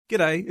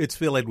G'day, it's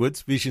Phil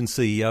Edwards, Vision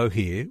CEO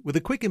here, with a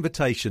quick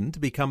invitation to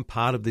become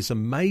part of this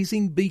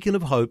amazing beacon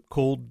of hope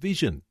called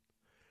Vision.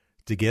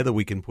 Together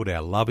we can put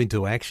our love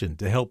into action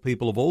to help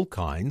people of all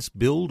kinds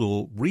build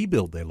or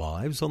rebuild their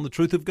lives on the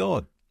truth of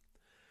God.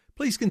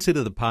 Please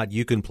consider the part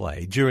you can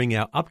play during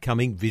our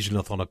upcoming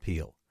Visionathon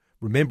appeal,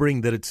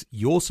 remembering that it's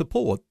your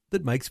support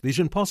that makes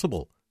Vision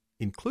possible,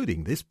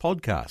 including this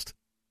podcast.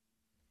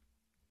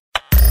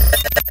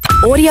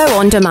 Audio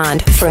on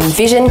demand from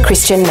Vision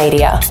Christian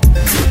Media.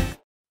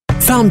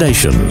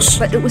 Foundations.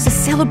 But it was a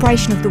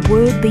celebration of the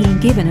Word being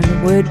given, and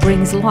the Word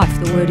brings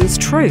life. The Word is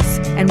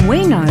truth. And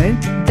we know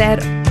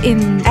that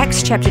in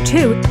Acts chapter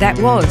 2, that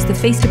was the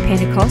Feast of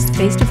Pentecost,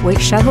 Feast of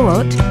Weeks,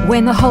 Shavuot,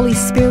 when the Holy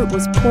Spirit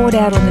was poured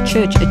out on the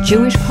church, a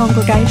Jewish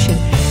congregation.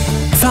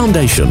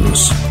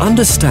 Foundations.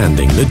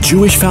 Understanding the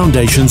Jewish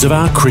foundations of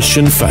our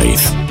Christian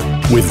faith.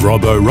 With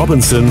Robbo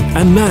Robinson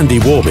and Mandy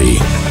Warby.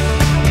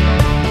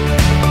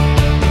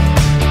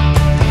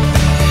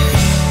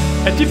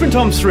 At different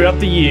times throughout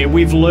the year,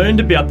 we've learned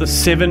about the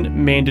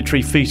 7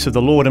 mandatory feasts of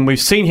the Lord, and we've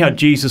seen how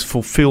Jesus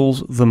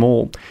fulfills them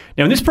all.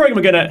 Now, in this program,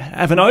 we're going to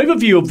have an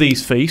overview of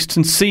these feasts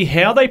and see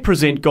how they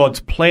present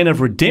God's plan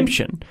of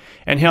redemption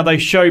and how they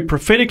show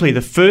prophetically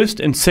the first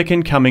and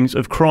second comings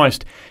of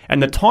Christ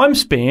and the time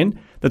span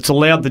that's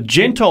allowed the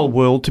Gentile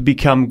world to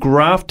become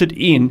grafted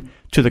in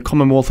to the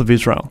Commonwealth of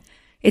Israel.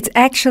 It's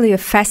actually a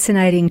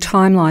fascinating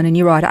timeline, and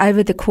you're right,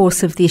 over the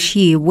course of this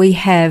year we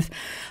have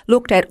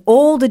looked at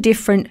all the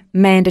different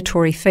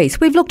mandatory feasts.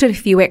 We've looked at a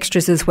few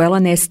extras as well,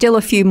 and there's still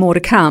a few more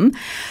to come.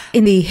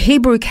 In the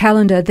Hebrew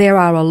calendar, there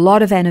are a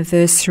lot of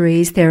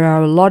anniversaries, there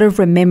are a lot of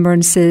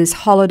remembrances,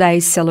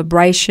 holidays,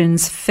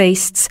 celebrations,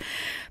 feasts,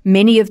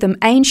 many of them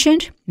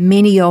ancient,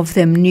 many of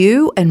them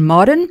new and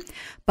modern,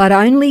 but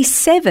only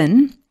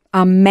 7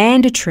 are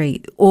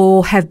mandatory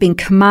or have been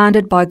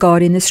commanded by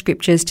God in the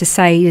scriptures to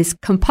say it is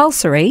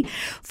compulsory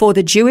for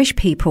the Jewish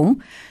people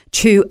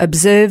to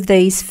observe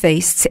these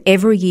feasts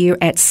every year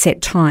at set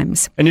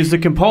times. And is the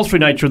compulsory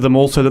nature of them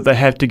also that they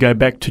have to go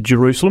back to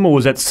Jerusalem, or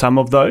was that some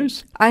of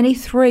those? Only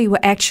 3 were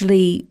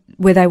actually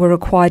where they were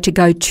required to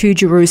go to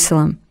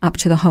Jerusalem, up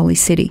to the Holy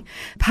City.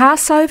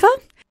 Passover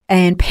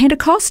and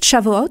Pentecost,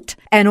 Shavuot,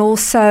 and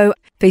also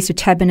Feast of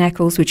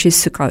Tabernacles, which is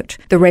Sukkot.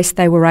 The rest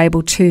they were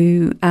able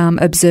to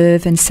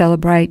observe and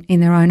celebrate in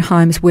their own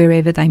homes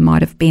wherever they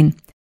might have been.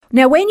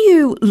 Now, when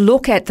you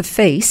look at the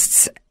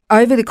feasts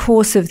over the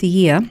course of the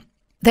year,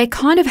 they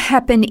kind of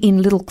happen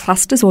in little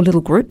clusters or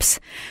little groups.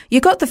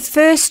 You've got the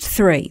first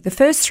 3. The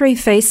first 3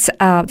 feasts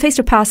are Feast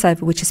of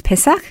Passover, which is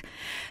Pesach.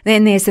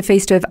 Then there's the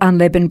Feast of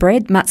Unleavened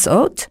Bread,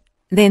 Matzot.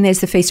 Then there's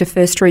the Feast of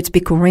First Fruits,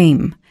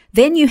 Bikurim.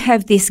 Then you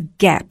have this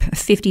gap, a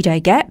 50-day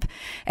gap,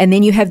 and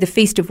then you have the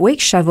Feast of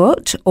Weeks,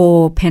 Shavuot,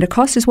 or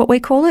Pentecost is what we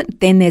call it.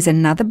 Then there's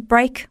another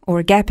break or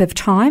a gap of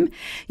time.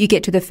 You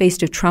get to the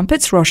Feast of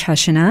Trumpets, Rosh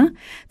Hashanah,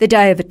 the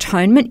Day of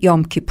Atonement,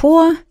 Yom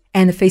Kippur,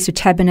 and the Feast of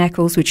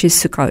Tabernacles, which is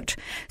Sukkot.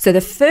 So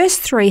the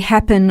first 3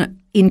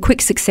 happen in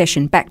quick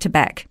succession, back to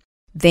back.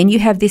 Then you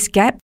have this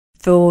gap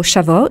for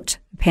Shavuot,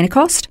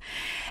 Pentecost,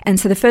 and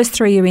so the first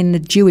 3 are in the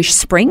Jewish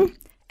spring.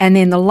 And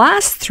then the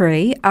last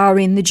 3 are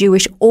in the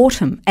Jewish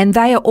autumn, and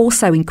they are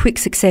also in quick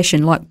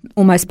succession, like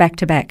almost back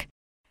to back.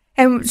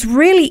 And it's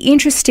really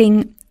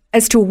interesting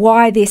as to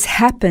why this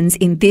happens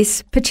in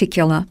this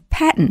particular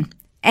pattern.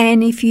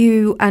 And if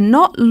you are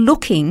not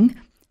looking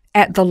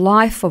at the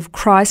life of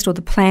Christ or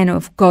the plan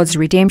of God's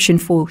redemption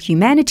for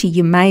humanity,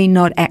 you may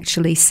not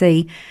actually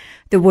see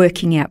the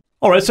working out.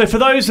 All right, so for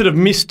those that have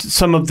missed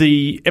some of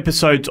the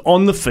episodes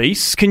on the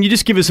feasts, can you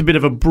just give us a bit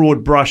of a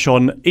broad brush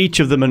on each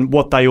of them and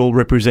what they all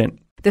represent?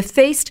 The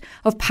Feast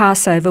of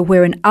Passover,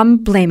 where an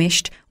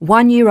unblemished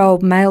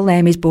 1-year-old male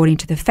lamb is brought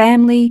into the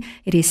family,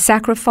 it is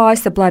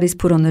sacrificed, the blood is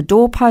put on the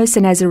doorpost,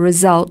 and as a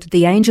result,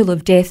 the angel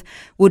of death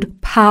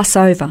would pass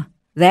over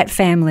that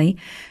family,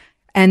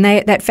 and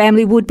that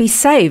family would be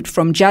saved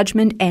from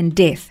judgment and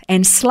death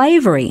and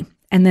slavery,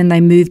 and then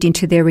they moved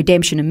into their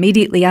redemption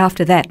immediately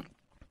after that.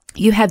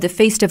 You have the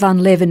Feast of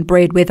Unleavened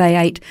Bread, where they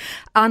ate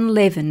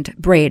unleavened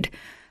bread,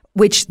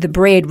 which the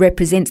bread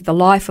represents the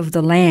life of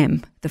the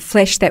lamb, the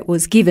flesh that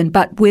was given,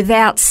 but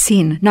without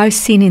sin, no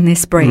sin in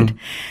this bread.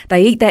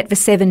 They eat that for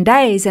 7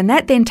 days, and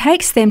that then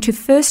takes them to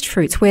first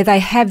fruits, where they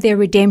have their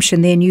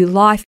redemption, their new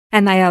life,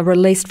 and they are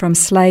released from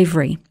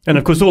slavery. And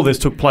of course, all this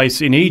took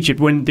place in Egypt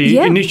when the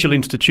initial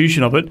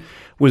institution of it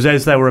was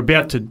as they were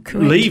about to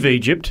leave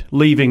Egypt,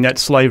 leaving that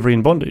slavery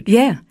and bondage.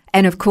 Yeah.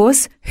 And of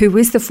course, who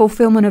is the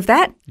fulfillment of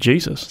that?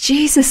 Jesus.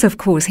 Jesus, of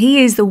course.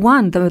 He is the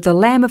one, the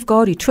Lamb of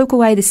God who took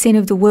away the sin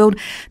of the world,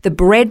 the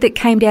bread that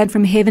came down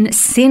from heaven,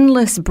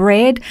 sinless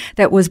bread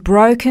that was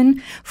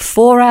broken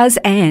for us,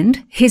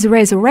 and his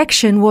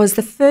resurrection was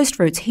the first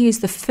fruits. He is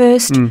the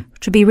first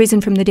to be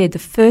risen from the dead, the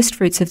first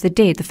fruits of the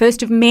dead, the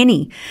first of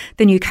many,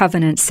 the New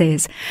Covenant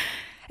says.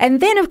 And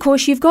then, of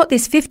course, you've got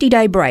this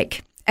 50-day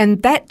break.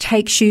 And that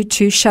takes you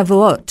to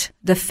Shavuot,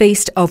 the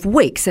Feast of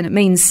Weeks. And it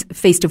means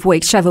Feast of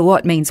Weeks.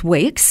 Shavuot means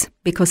weeks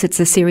because it's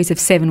a series of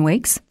 7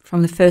 weeks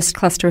from the first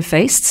cluster of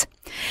feasts.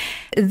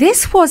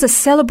 This was a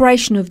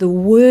celebration of the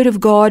Word of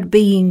God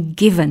being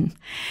given.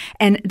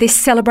 And this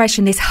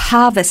celebration, this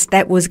harvest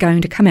that was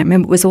going to come out.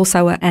 Remember, it was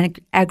also an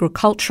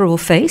agricultural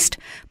feast,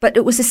 but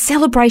it was a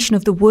celebration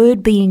of the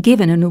Word being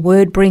given, and the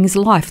Word brings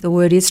life. The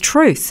Word is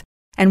truth.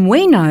 And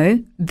we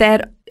know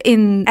that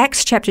in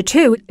Acts chapter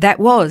 2, that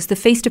was the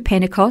Feast of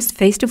Pentecost,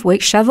 Feast of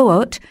Weeks,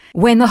 Shavuot,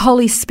 when the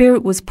Holy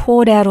Spirit was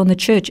poured out on the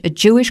church, a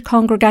Jewish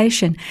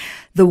congregation.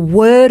 The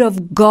Word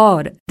of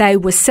God they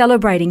were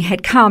celebrating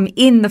had come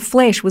in the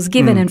flesh, was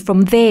given, and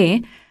from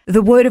there,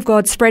 the Word of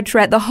God spread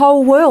throughout the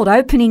whole world,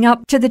 opening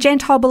up to the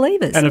Gentile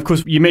believers. And of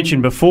course, you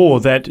mentioned before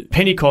that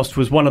Pentecost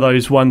was one of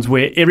those ones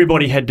where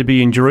everybody had to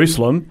be in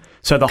Jerusalem.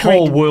 So the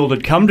whole world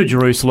had come to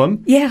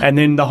Jerusalem, and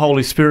then the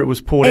Holy Spirit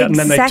was poured out, and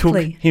then they took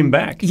him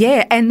back.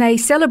 Yeah, and they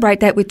celebrate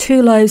that with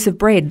 2 loaves of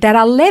bread that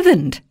are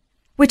leavened,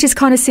 which is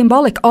kind of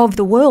symbolic of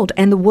the world,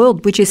 and the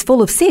world which is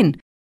full of sin.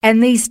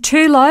 And these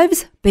 2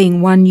 loaves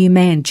being one new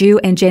man,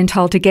 Jew and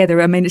Gentile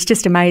together. I mean, it's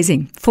just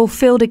amazing.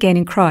 Fulfilled again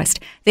in Christ.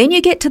 Then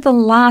you get to the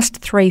last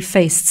 3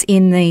 feasts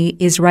in the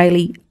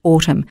Israeli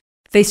autumn.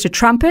 Feast of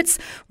Trumpets.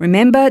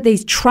 Remember,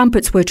 these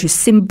trumpets were to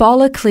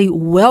symbolically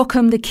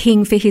welcome the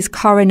king for his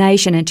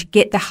coronation and to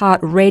get the heart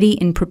ready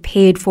and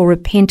prepared for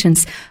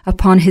repentance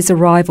upon his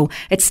arrival.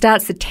 It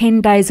starts the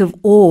 10 days of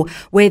awe,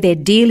 where they're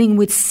dealing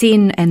with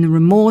sin and the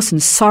remorse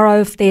and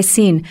sorrow of their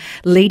sin,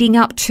 leading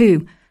up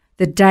to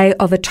the Day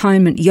of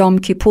Atonement, Yom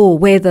Kippur,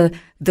 where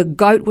the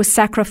goat was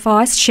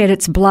sacrificed, shed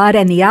its blood,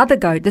 and the other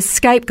goat, the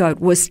scapegoat,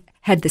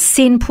 had the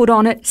sin put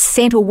on it,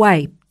 sent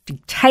away, to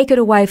take it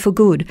away for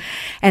good.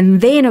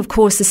 And then, of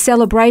course, the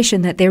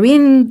celebration that they're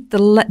in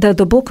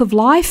the book of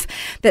life,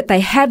 that they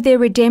have their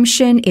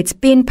redemption, it's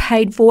been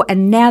paid for,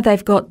 and now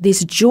they've got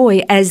this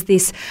joy as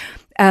this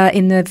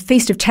in the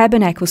Feast of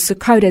Tabernacles,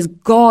 Sukkot, as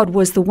God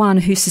was the one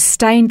who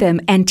sustained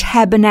them and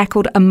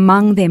tabernacled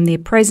among them,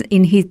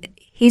 in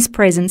his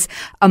presence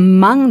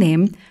among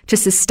them to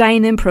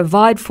sustain them,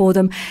 provide for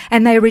them,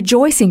 and they're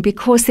rejoicing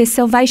because their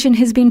salvation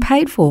has been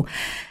paid for.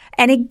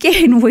 And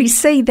again, we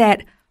see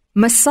that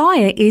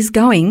Messiah is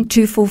going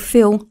to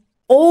fulfill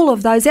all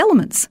of those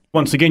elements.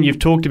 Once again, you've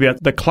talked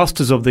about the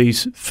clusters of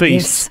these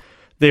feasts. Yes.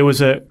 There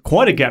was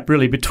quite a gap,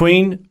 really,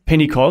 between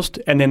Pentecost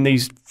and then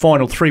these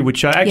final 3,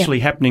 which are actually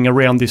happening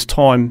around this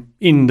time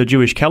in the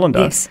Jewish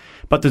calendar. Yes.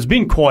 But there's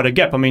been quite a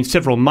gap. I mean,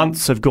 several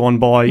months have gone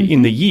by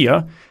in the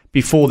year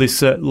before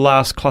this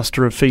last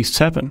cluster of feasts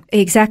happen.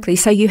 Exactly.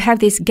 So you have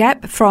this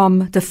gap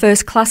from the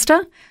first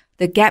cluster,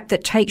 the gap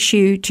that takes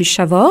you to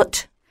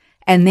Shavuot,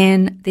 and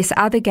then this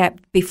other gap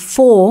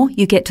before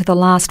you get to the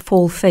last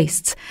fall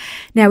feasts.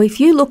 Now, if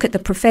you look at the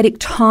prophetic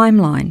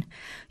timeline,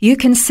 you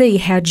can see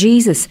how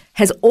Jesus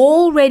has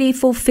already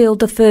fulfilled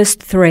the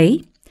first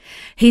 3.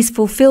 He's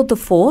fulfilled the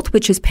 4th,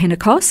 which is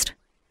Pentecost.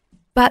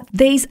 But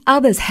these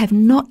others have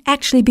not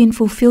actually been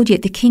fulfilled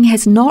yet. The king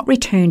has not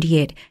returned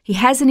yet. He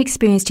hasn't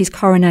experienced his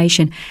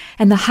coronation.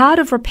 And the heart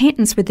of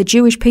repentance with the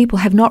Jewish people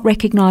have not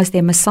recognized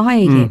their Messiah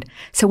yet.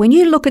 So when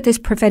you look at this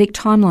prophetic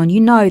timeline, you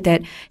know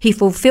that he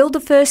fulfilled the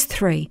first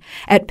 3.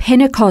 At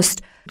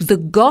Pentecost, the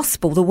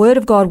gospel, the word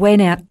of God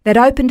went out that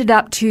opened it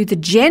up to the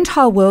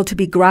Gentile world to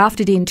be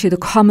grafted into the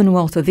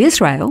commonwealth of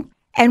Israel.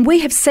 And we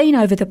have seen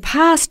over the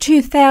past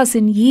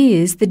 2,000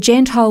 years the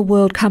Gentile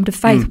world come to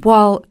faith,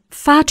 while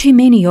far too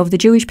many of the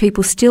Jewish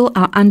people still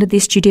are under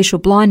this judicial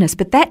blindness.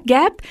 But that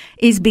gap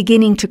is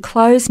beginning to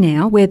close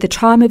now, where the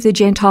time of the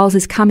Gentiles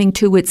is coming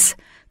to its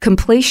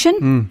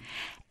completion.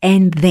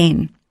 And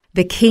then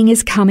the king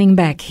is coming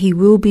back. He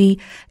will be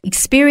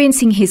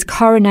experiencing his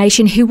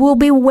coronation. He will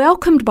be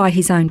welcomed by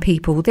his own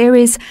people. There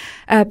is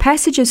a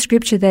passage of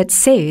scripture that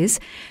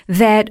says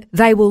that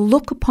they will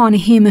look upon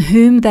him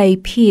whom they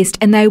pierced,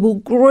 and they will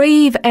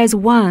grieve as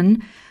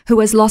one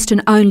who has lost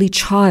an only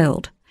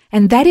child.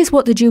 And that is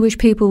what the Jewish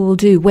people will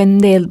do. When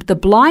the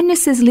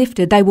blindness is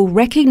lifted, they will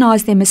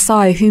recognize their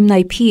Messiah whom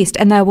they pierced,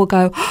 and they will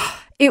go, oh,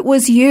 it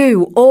was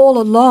you all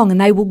along, and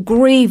they will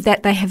grieve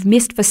that they have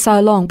missed for so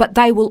long, but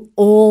they will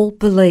all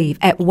believe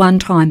at one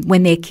time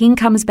when their king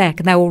comes back,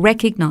 and they will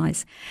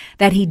recognize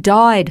that he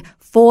died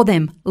for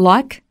them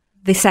like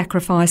the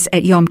sacrifice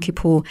at Yom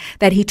Kippur,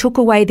 that he took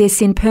away their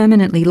sin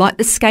permanently like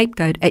the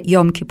scapegoat at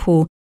Yom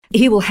Kippur.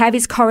 He will have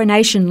his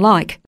coronation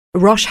like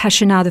Rosh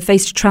Hashanah, the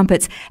Feast of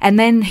Trumpets, and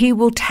then he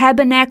will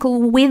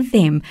tabernacle with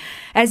them,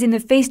 as in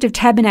the Feast of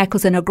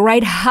Tabernacles, and a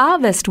great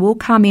harvest will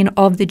come in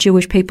of the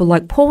Jewish people,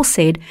 like Paul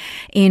said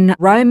in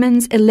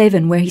Romans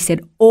 11, where he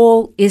said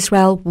all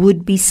Israel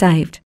would be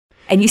saved.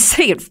 And you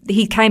see it,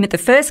 he came at the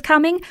first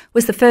coming,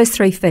 was the first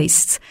 3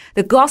 feasts,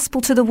 the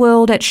gospel to the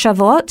world at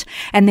Shavuot,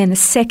 and then the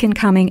second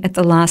coming at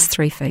the last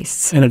 3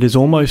 feasts. And it is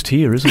almost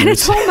here, isn't it? And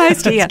it's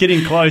almost here. It's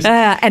getting close.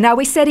 And are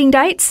we setting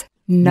dates?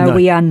 No,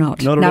 we are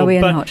not. Not at all. We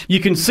are but not.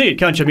 You can see it,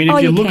 can't you? I mean,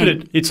 if you look at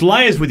it, it's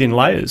layers within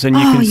layers, and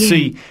you can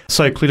see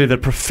so clearly the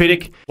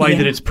prophetic way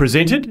that it's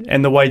presented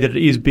and the way that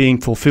it is being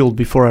fulfilled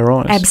before our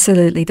eyes.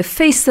 Absolutely. The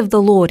feasts of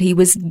the Lord, he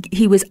was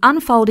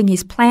unfolding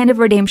his plan of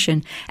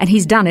redemption, and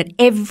he's done it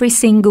every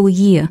single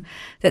year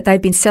that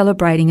they've been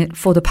celebrating it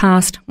for the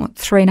past,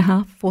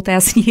 3,500,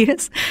 4,000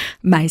 years.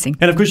 Amazing.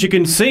 And of course, you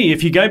can see,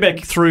 if you go back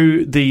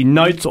through the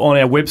notes on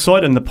our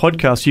website and the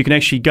podcast, you can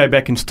actually go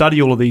back and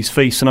study all of these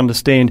feasts and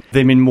understand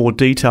them in more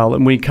detail.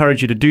 And we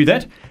encourage you to do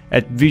that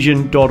at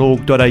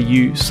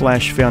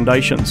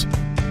vision.org.au/foundations.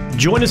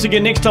 Join us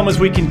again next time as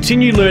we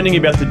continue learning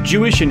about the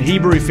Jewish and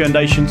Hebrew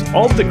foundations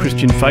of the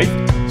Christian faith,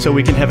 so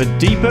we can have a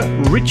deeper,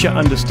 richer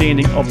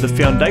understanding of the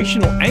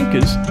foundational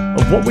anchors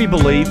of what we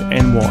believe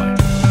and why.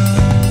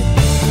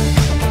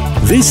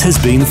 This has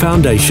been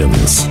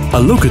Foundations, a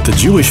look at the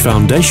Jewish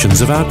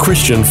foundations of our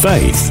Christian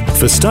faith.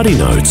 For study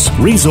notes,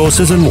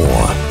 resources and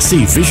more,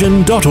 see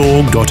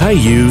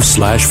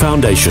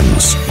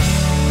vision.org.au/foundations.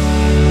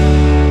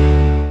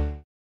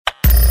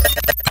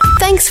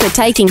 Thanks for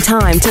taking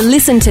time to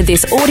listen to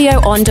this audio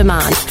on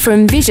demand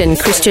from Vision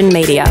Christian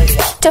Media.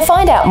 To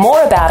find out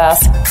more about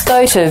us,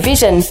 go to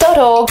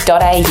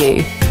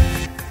vision.org.au.